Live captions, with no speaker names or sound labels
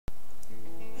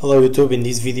Hello YouTube, in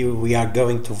this video we are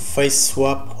going to face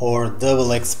swap or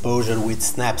double exposure with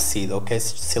Snapseed. Okay,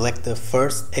 so select the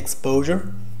first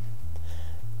exposure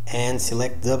and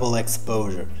select double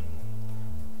exposure.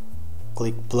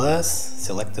 Click plus,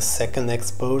 select the second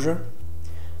exposure,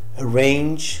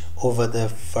 arrange over the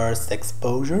first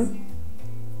exposure.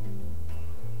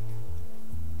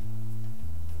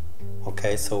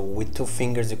 Okay, so with two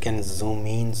fingers you can zoom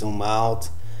in, zoom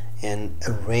out and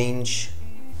arrange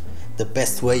the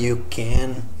best way you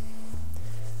can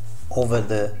over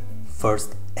the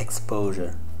first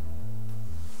exposure.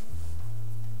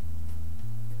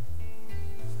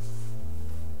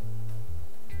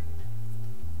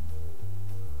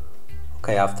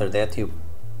 Okay, after that you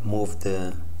move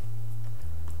to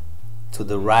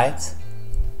the right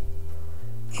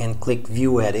and click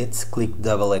view edits, click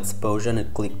double exposure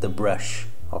and click the brush.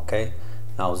 Okay,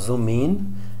 now zoom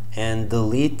in and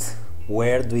delete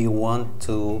where do you want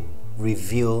to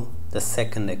reveal the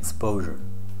second exposure.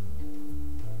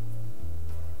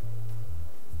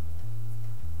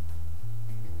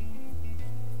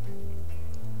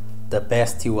 The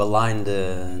best you align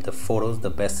the photos,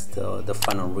 the best the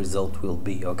final result will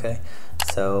be. Okay,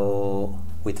 so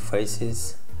with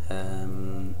faces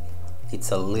it's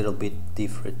a little bit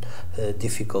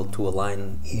difficult to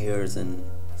align ears and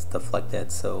stuff like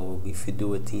that, so if you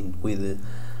do it with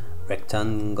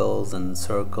rectangles and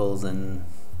circles and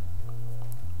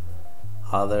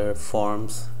other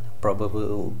forms,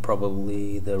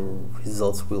 probably the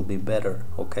results will be better.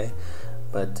 Okay,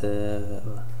 but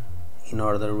in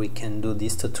order we can do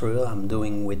this tutorial, I'm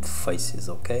doing with faces.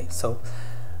 Okay, so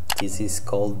this is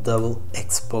called double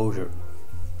exposure.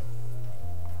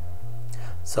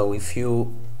 So if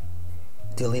you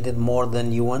deleted more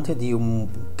than you wanted, you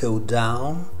go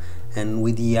down and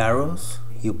with the arrows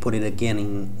you put it again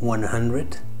in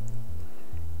 100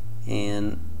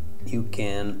 and you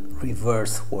can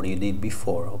reverse what you did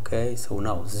before. Okay, so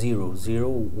now 0, 0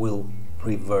 will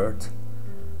revert.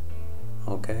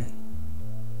 Okay,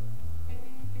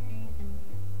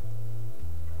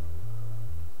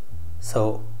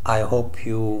 so I hope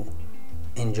you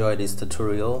enjoyed this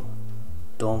tutorial.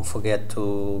 Don't forget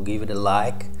to give it a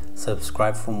like,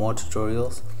 subscribe for more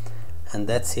tutorials, and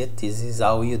that's it. This is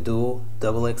how you do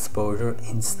double exposure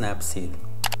in Snapseed.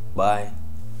 Bye.